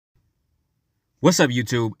What's up,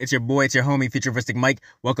 YouTube? It's your boy, it's your homie, FuturisticMike.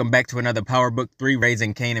 Welcome back to another Power Book 3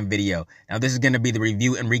 Raising Kanan video. Now, this is going to be the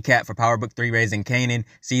review and recap for Power Book 3 Raising Kanan,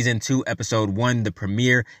 Season 2, Episode 1, the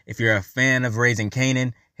premiere. If you're a fan of Raising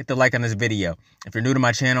Kanan, hit the like on this video. If you're new to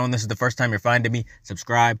my channel and this is the first time you're finding me,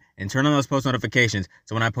 subscribe and turn on those post notifications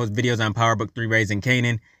so when I post videos on Power Book 3 Raising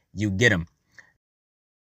Kanan, you get them.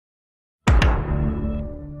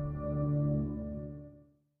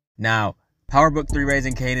 Now, Power Book 3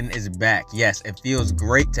 Raising Kanan is back. Yes, it feels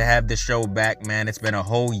great to have this show back, man. It's been a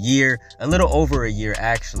whole year, a little over a year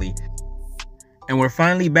actually. And we're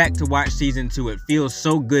finally back to watch Season 2. It feels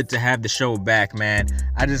so good to have the show back, man.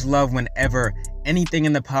 I just love whenever anything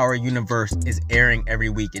in the Power universe is airing every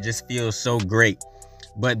week. It just feels so great.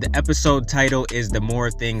 But the episode title is The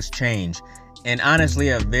More Things Change. And honestly,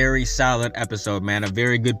 a very solid episode, man. A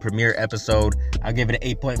very good premiere episode. I'll give it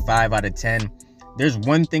an 8.5 out of 10. There's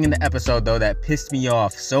one thing in the episode, though, that pissed me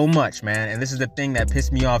off so much, man. And this is the thing that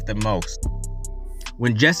pissed me off the most.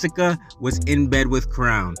 When Jessica was in bed with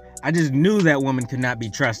Crown, I just knew that woman could not be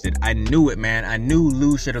trusted. I knew it, man. I knew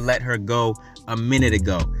Lou should have let her go a minute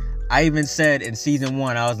ago. I even said in Season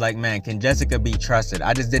 1, I was like, man, can Jessica be trusted?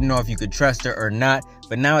 I just didn't know if you could trust her or not.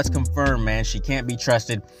 But now it's confirmed, man. She can't be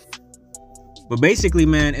trusted. But basically,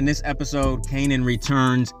 man, in this episode, Kanan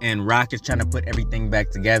returns and Rock is trying to put everything back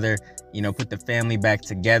together, you know, put the family back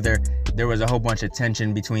together. There was a whole bunch of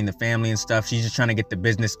tension between the family and stuff. She's just trying to get the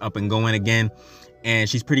business up and going again. And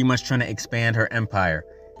she's pretty much trying to expand her empire.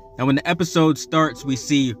 Now, when the episode starts, we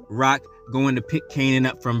see Rock going to pick Kanan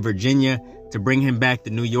up from Virginia to bring him back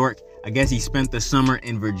to New York. I guess he spent the summer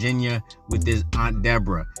in Virginia with his Aunt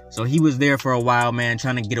Deborah. So he was there for a while, man,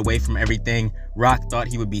 trying to get away from everything. Rock thought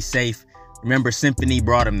he would be safe. Remember, Symphony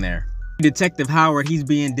brought him there. Detective Howard, he's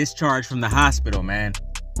being discharged from the hospital, man.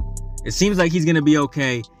 It seems like he's gonna be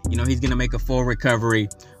okay. You know, he's gonna make a full recovery.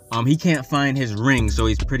 He can't find his ring, so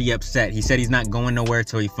he's pretty upset. He said he's not going nowhere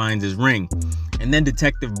till he finds his ring. And then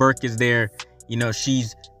Detective Burke is there. You know,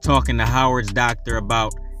 she's talking to Howard's doctor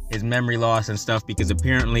about his memory loss and stuff because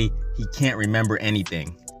apparently he can't remember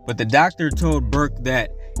anything. But the doctor told Burke that,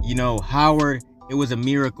 you know, Howard, it was a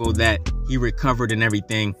miracle that he recovered and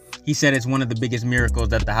everything. He said it's one of the biggest miracles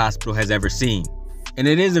that the hospital has ever seen. And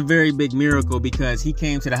it is a very big miracle because he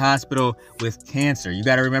came to the hospital with cancer. You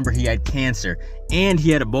got to remember he had cancer and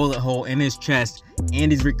he had a bullet hole in his chest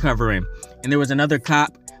and he's recovering. And there was another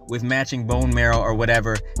cop with matching bone marrow or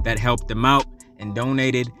whatever that helped him out and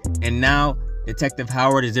donated. And now Detective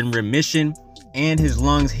Howard is in remission and his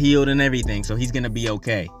lungs healed and everything. So he's going to be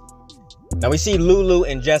okay. Now we see Lulu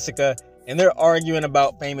and Jessica and they're arguing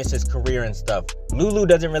about Famous's career and stuff. Lulu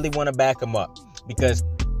doesn't really want to back him up because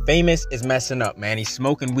Famous is messing up, man. He's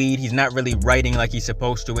smoking weed. He's not really writing like he's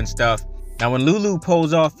supposed to and stuff. Now, when Lulu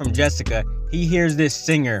pulls off from Jessica, he hears this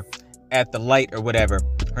singer at the light or whatever.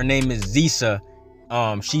 Her name is Zisa.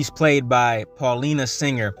 She's played by Paulina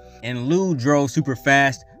Singer. And Lou drove super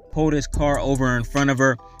fast, pulled his car over in front of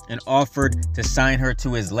her, and offered to sign her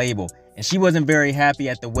to his label. And she wasn't very happy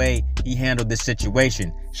at the way he handled this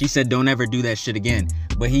situation. She said, don't ever do that shit again.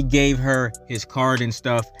 But he gave her his card and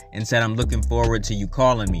stuff and said, I'm looking forward to you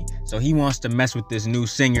calling me. So he wants to mess with this new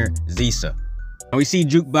singer, Zisa. Now we see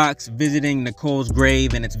Jukebox visiting Nicole's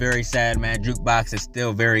grave and it's very sad, man. Jukebox is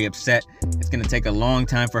still very upset. It's going to take a long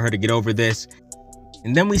time for her to get over this.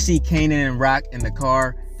 And then we see Kanan and Rock in the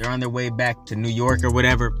car. They're on their way back to New York or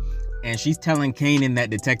whatever. And she's telling Kanan that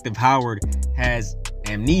Detective Howard has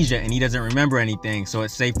amnesia and he doesn't remember anything, so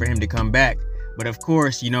it's safe for him to come back. But of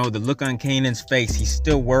course, you know, the look on Kanan's face, he's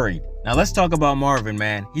still worried. Now let's talk about Marvin,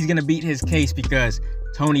 man. He's gonna beat his case because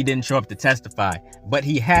Tony didn't show up to testify, but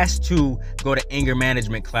he has to go to anger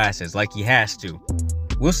management classes, like he has to.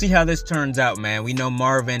 We'll see how this turns out, man. We know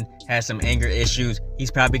Marvin has some anger issues.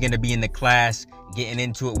 He's probably gonna be in the class getting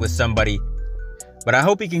into it with somebody, but I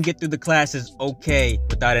hope he can get through the classes okay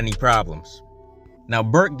without any problems. Now,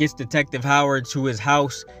 Burke gets Detective Howard to his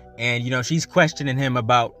house and, you know, she's questioning him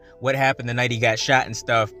about what happened the night he got shot and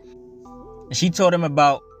stuff. And she told him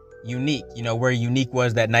about Unique, you know, where Unique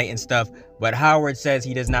was that night and stuff. But Howard says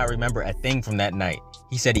he does not remember a thing from that night.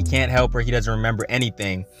 He said he can't help her. He doesn't remember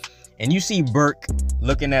anything. And you see Burke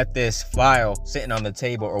looking at this file sitting on the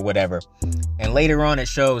table or whatever. And later on, it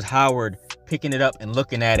shows Howard picking it up and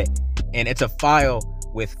looking at it. And it's a file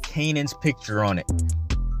with Kanan's picture on it.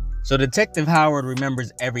 So Detective Howard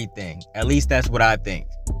remembers everything. At least that's what I think.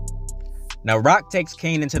 Now, Rock takes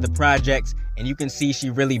Kanan to the projects, and you can see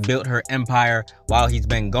she really built her empire while he's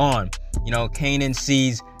been gone. You know, Kanan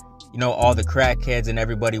sees, you know, all the crackheads and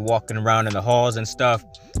everybody walking around in the halls and stuff.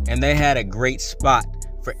 And they had a great spot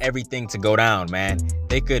for everything to go down, man.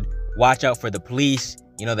 They could watch out for the police,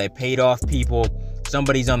 You know, they paid off people.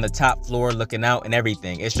 Somebody's on the top floor looking out and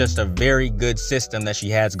everything. It's just a very good system that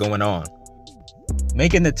she has going on.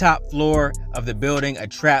 Making the top floor of the building a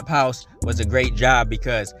trap house was a great job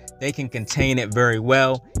because they can contain it very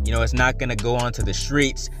well. You know, it's not going to go onto the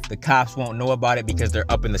streets. The cops won't know about it because they're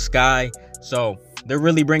up in the sky. So they're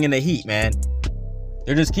really bringing the heat, man.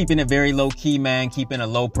 They're just keeping it very low key, man, keeping a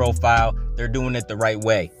low profile. They're doing it the right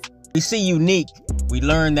way. We see Unique. We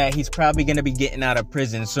learn that he's probably going to be getting out of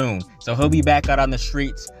prison soon. So he'll be back out on the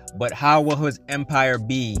streets. But how will his empire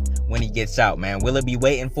be when he gets out, man? Will it be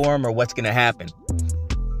waiting for him, or what's going to happen?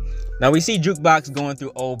 Now we see Jukebox going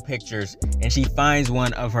through old pictures, and she finds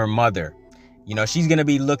one of her mother. You know, she's going to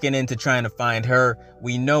be looking into trying to find her.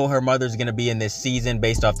 We know her mother's going to be in this season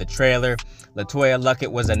based off the trailer. LaToya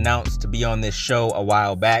Luckett was announced to be on this show a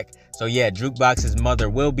while back. So yeah, Jukebox's mother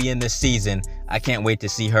will be in this season. I can't wait to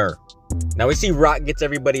see her. Now we see Rock gets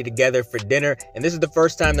everybody together for dinner, and this is the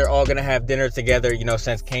first time they're all going to have dinner together, you know,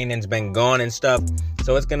 since Kanan's been gone and stuff.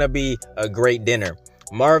 So it's going to be a great dinner.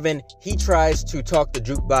 Marvin, he tries to talk to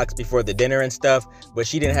Jukebox before the dinner and stuff, but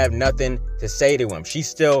she didn't have nothing to say to him. She's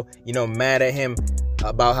still, you know, mad at him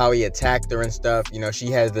about how he attacked her and stuff. You know, she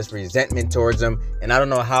has this resentment towards him, and I don't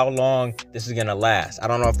know how long this is gonna last. I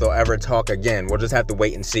don't know if they'll ever talk again. We'll just have to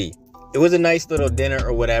wait and see. It was a nice little dinner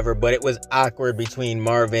or whatever, but it was awkward between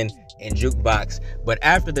Marvin and Jukebox. But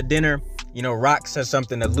after the dinner, you know, Rock says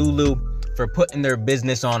something to Lulu for putting their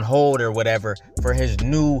business on hold or whatever for his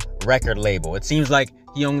new record label. It seems like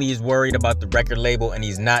he only is worried about the record label and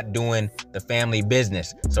he's not doing the family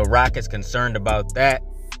business. So Rock is concerned about that.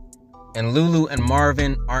 And Lulu and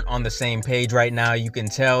Marvin aren't on the same page right now. You can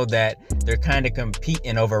tell that they're kind of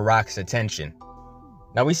competing over Rock's attention.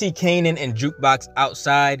 Now we see Kanan and Jukebox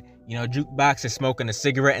outside. You know, Jukebox is smoking a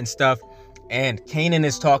cigarette and stuff. And Kanan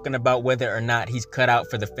is talking about whether or not he's cut out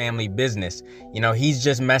for the family business. You know, he's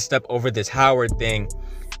just messed up over this Howard thing.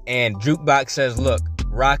 And Jukebox says, look,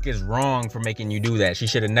 Rock is wrong for making you do that. She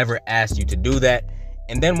should have never asked you to do that.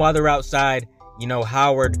 And then while they're outside, you know,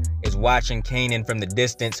 Howard is watching Kanan from the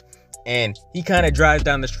distance. And he kind of drives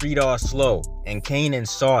down the street all slow. And Kanan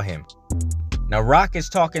saw him. Now, Rock is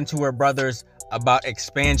talking to her brothers about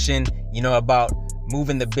expansion, you know, about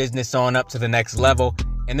moving the business on up to the next level.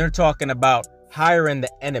 And they're talking about hiring the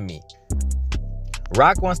enemy.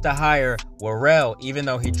 Rock wants to hire Warrell, even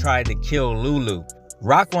though he tried to kill Lulu.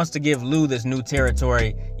 Rock wants to give Lou this new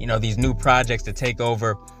territory, you know, these new projects to take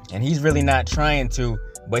over. And he's really not trying to,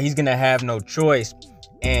 but he's going to have no choice.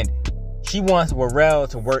 And she wants Warrell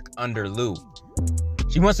to work under Lou.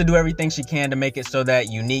 She wants to do everything she can to make it so that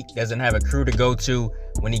Unique doesn't have a crew to go to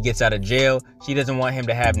when he gets out of jail. She doesn't want him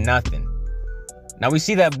to have nothing. Now we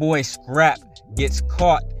see that boy Scrap gets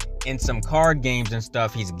caught in some card games and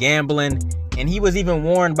stuff. He's gambling, and he was even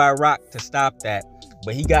warned by Rock to stop that,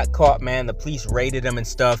 but he got caught, man. The police raided him and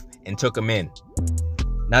stuff and took him in.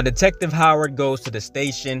 Now Detective Howard goes to the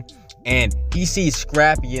station, and he sees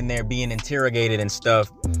Scrappy in there being interrogated and stuff,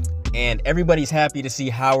 and everybody's happy to see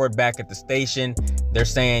Howard back at the station. They're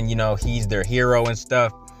saying, you know, he's their hero and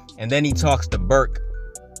stuff. And then he talks to Burke,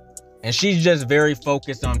 and she's just very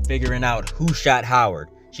focused on figuring out who shot Howard.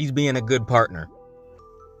 She's being a good partner.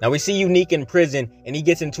 Now we see Unique in prison, and he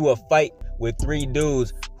gets into a fight with 3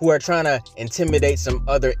 dudes who are trying to intimidate some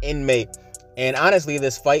other inmate. And honestly,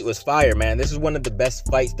 this fight was fire, man. This is one of the best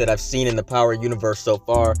fights that I've seen in the Power universe so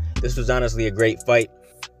far. This was honestly a great fight.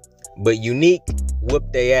 But Unique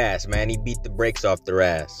whooped their ass, man. He beat the brakes off their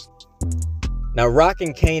ass. Now Rock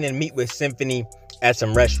and Kanan meet with Symphony at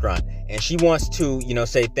some restaurant, and she wants to, you know,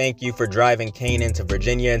 say thank you for driving Kanan to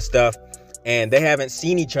Virginia and stuff. And they haven't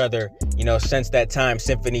seen each other, you know, since that time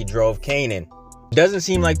Symphony drove Kanan. Doesn't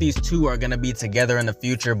seem like these two are gonna be together in the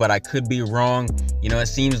future, but I could be wrong. You know, it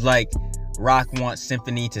seems like Rock wants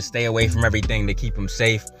Symphony to stay away from everything to keep him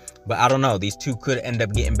safe, but I don't know. These two could end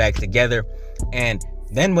up getting back together. And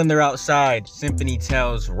then when they're outside, Symphony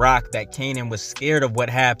tells Rock that Kanan was scared of what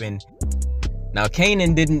happened. Now,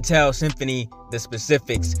 Kanan didn't tell Symphony the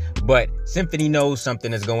specifics, but Symphony knows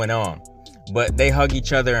something is going on. But they hug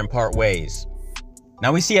each other and part ways.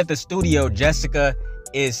 Now we see at the studio, Jessica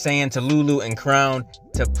is saying to Lulu and Crown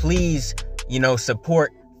to please, you know,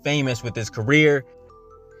 support Famous with his career.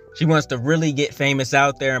 She wants to really get Famous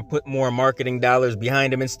out there and put more marketing dollars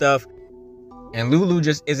behind him and stuff. And Lulu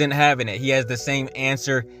just isn't having it. He has the same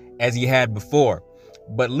answer as he had before.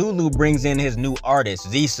 But Lulu brings in his new artist,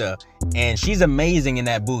 Zisa, and she's amazing in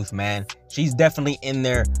that booth, man. She's definitely in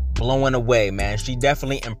there blowing away, man. She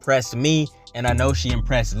definitely impressed me, and I know she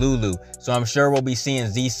impressed Lulu. So I'm sure we'll be seeing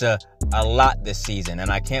Zisa a lot this season,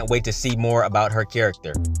 and I can't wait to see more about her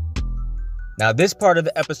character. Now, this part of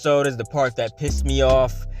the episode is the part that pissed me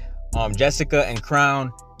off. Jessica and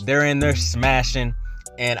Crown, they're in there smashing.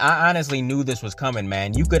 And I honestly knew this was coming,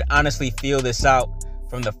 man. You could honestly feel this out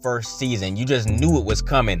from the first season. You just knew it was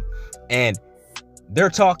coming. And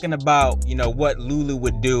they're talking about, what Lulu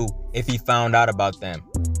would do if he found out about them.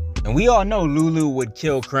 And we all know Lulu would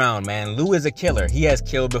kill Crown, man. Lou is a killer. He has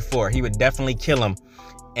killed before. He would definitely kill him.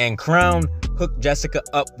 And Crown hooked Jessica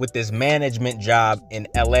up with this management job in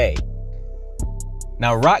LA.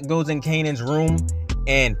 Now, Rock goes in Kanan's room,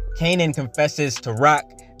 and Kanan confesses to Rock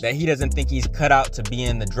that he doesn't think he's cut out to be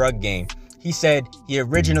in the drug game. He said he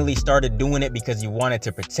originally started doing it because he wanted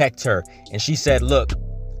to protect her. And she said, look,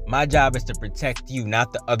 my job is to protect you,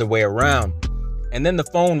 not the other way around. And then the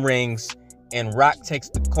phone rings and Rock takes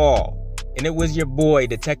the call. And it was your boy,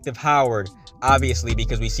 Detective Howard, obviously,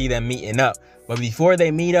 because we see them meeting up. But before they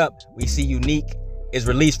meet up, we see Unique is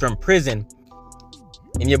released from prison.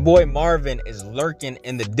 And your boy Marvin is lurking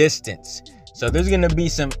in the distance. So there's going to be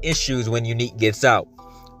some issues when Unique gets out.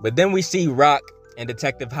 But then we see Rock and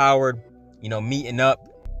Detective Howard, meeting up.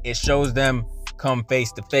 It shows them come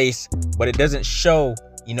face to face, but it doesn't show,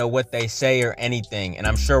 what they say or anything. And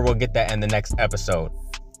I'm sure we'll get that in the next episode.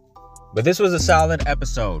 But this was a solid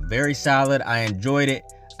episode. Very solid. I enjoyed it.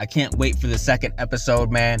 I can't wait for the second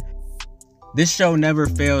episode, man. This show never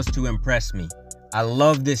fails to impress me. I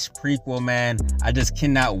love this prequel, man. I just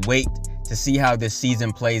cannot wait to see how this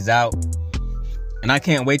season plays out. And I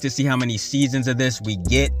can't wait to see how many seasons of this we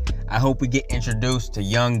get. I hope we get introduced to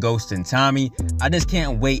young Ghost and Tommy. I just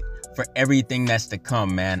can't wait for everything that's to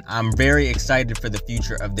come, man. I'm very excited for the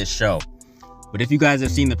future of this show. But if you guys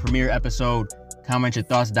have seen the premiere episode, comment your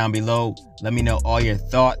thoughts down below. Let me know all your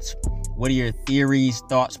thoughts. What are your theories,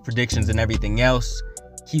 thoughts, predictions, and everything else?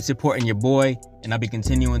 Keep supporting your boy, and I'll be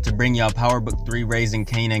continuing to bring y'all Power Book 3 Raising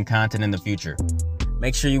Kanan content in the future.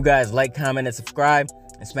 Make sure you guys like, comment, and subscribe,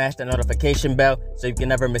 and smash that notification bell so you can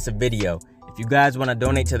never miss a video. If you guys want to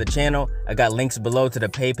donate to the channel, I got links below to the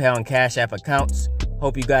PayPal and Cash App accounts.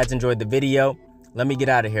 Hope you guys enjoyed the video. Let me get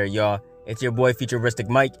out of here, y'all. It's your boy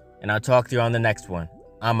FuturisticMike, and I'll talk to you on the next one.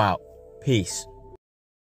 I'm out. Peace.